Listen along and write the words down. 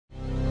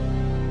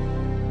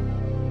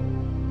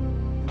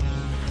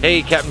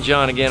Hey, Captain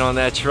John again on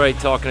That's Right,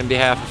 talking on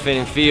behalf of Fin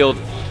and Field.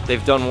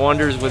 They've done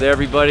wonders with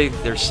everybody.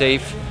 They're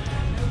safe.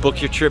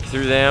 Book your trip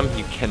through them.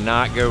 You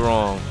cannot go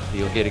wrong.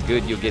 You'll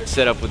get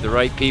set up with the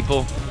right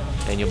people,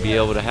 and you'll be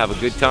able to have a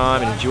good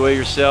time and enjoy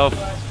yourself.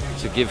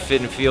 So give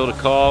Fin and Field a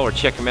call or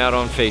check them out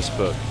on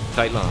Facebook.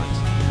 Tight lines.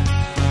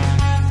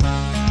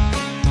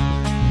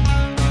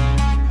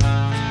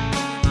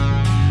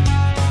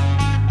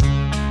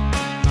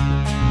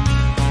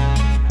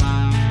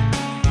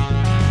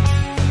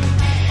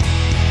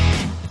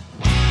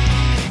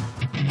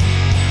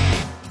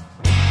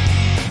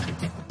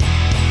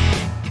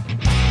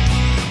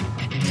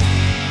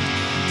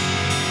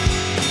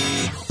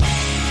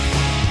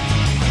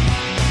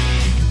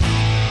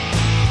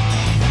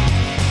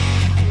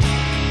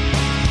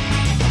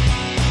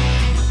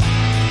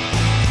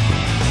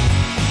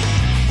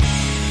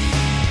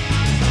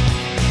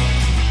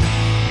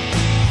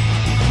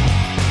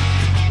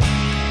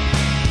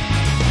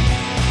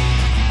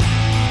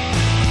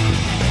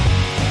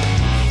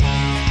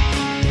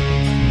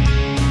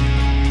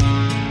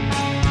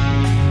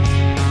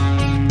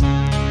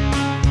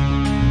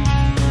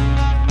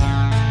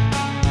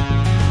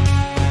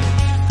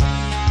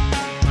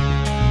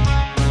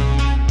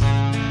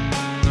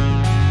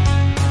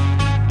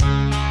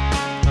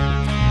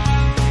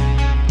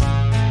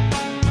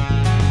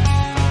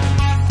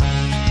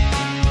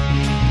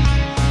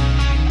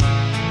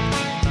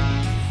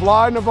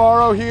 Fly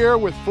Navarro here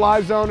with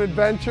Fly Zone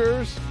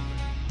Adventures,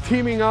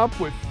 teaming up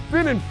with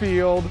Fin and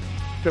Field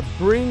to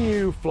bring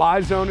you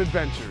Fly Zone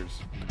Adventures.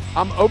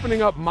 I'm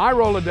opening up my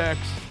Rolodex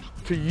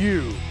to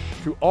you,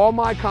 to all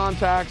my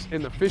contacts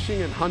in the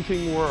fishing and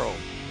hunting world.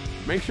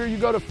 Make sure you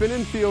go to Fin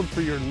and Field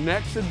for your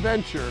next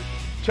adventure.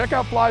 Check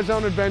out Fly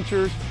Zone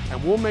Adventures,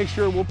 and we'll make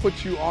sure we'll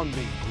put you on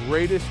the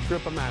greatest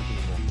trip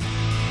imaginable.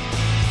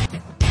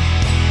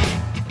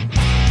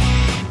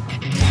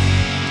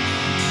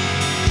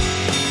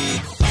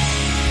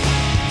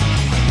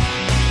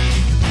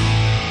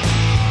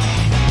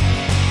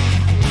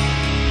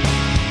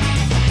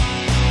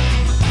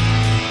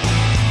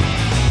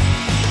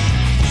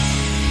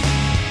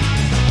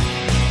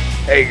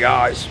 Hey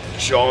guys,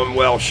 Sean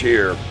Welsh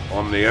here.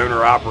 I'm the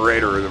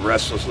owner-operator of the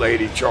Restless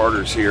Lady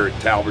Charters here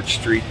at Talbot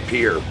Street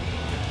Pier.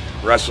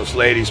 Restless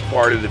Lady's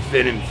part of the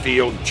Fin and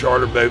Field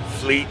charter boat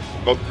fleet.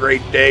 Book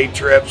great day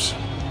trips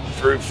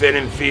through Fin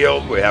and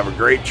Field. We have a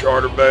great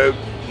charter boat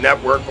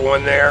network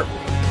on there.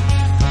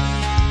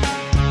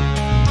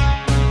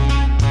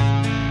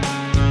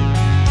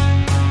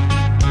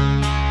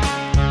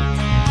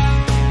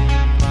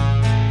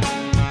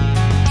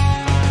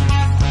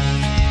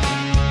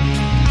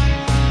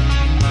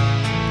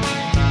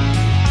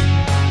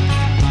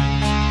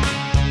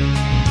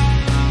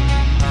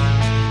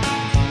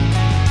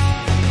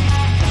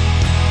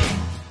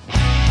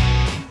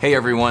 Hey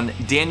everyone,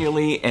 Daniel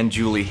Lee and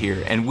Julie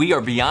here, and we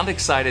are beyond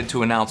excited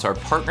to announce our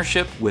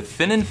partnership with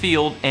Fin and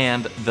Field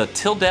and the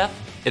Till Death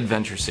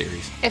Adventure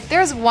Series. If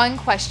there's one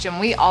question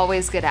we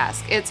always get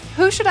asked, it's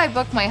who should I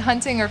book my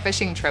hunting or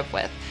fishing trip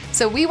with?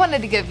 So we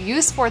wanted to give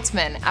you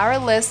sportsmen our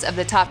list of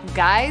the top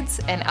guides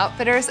and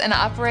outfitters and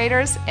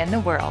operators in the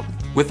world.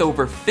 With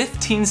over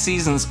 15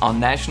 seasons on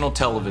national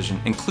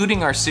television,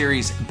 including our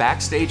series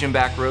Backstage and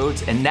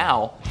Backroads, and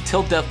now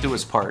Till Death Do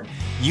Us Part,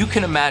 you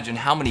can imagine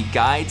how many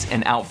guides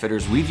and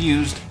outfitters we've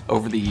used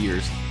over the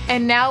years.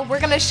 And now we're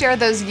going to share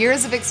those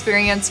years of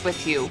experience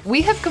with you.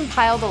 We have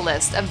compiled a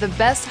list of the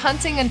best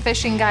hunting and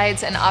fishing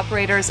guides and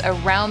operators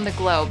around the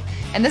globe,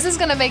 and this is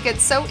going to make it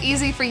so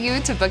easy for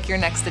you to book your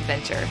next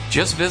adventure.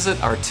 Just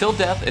visit our Till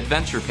Death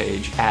Adventure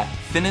page at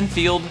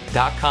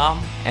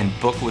finandfield.com and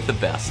book with the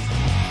best.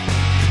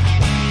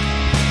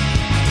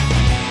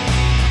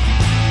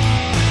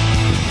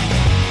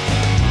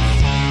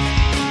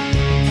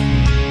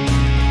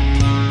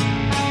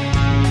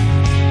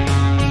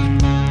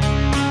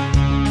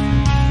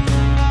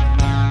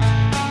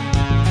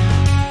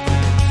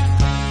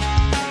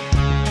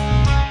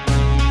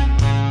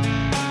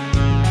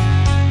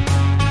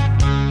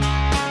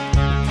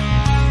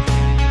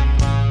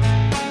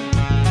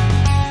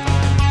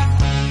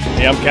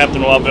 Hey, I'm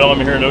Captain Wabell. I'm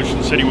here in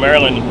Ocean City,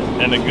 Maryland,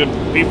 and the good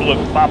people of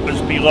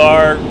Papa's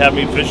Pilar have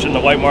me fishing the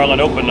White Marlin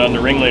Open on the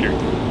Ringleader.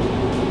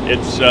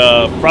 It's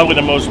probably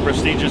the most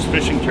prestigious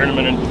fishing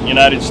tournament in the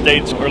United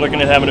States. We're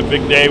looking at having a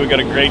big day. We got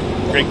a great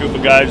group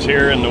of guys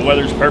here, and the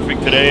weather's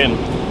perfect today, and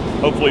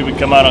hopefully we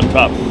come out on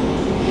top.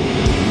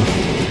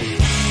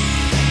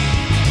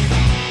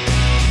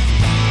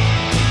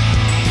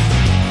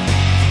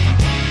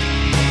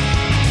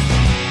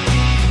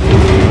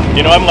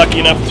 You know, I'm lucky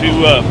enough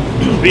to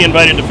be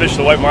invited to fish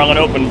the White Marlin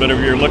Open, but if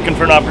you're looking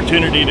for an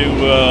opportunity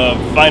to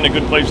find a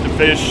good place to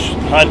fish,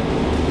 hunt,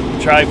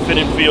 try Fin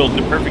and Field,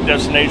 the perfect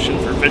destination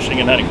for fishing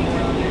and hunting.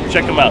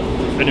 Check them out,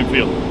 Fin and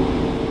Field.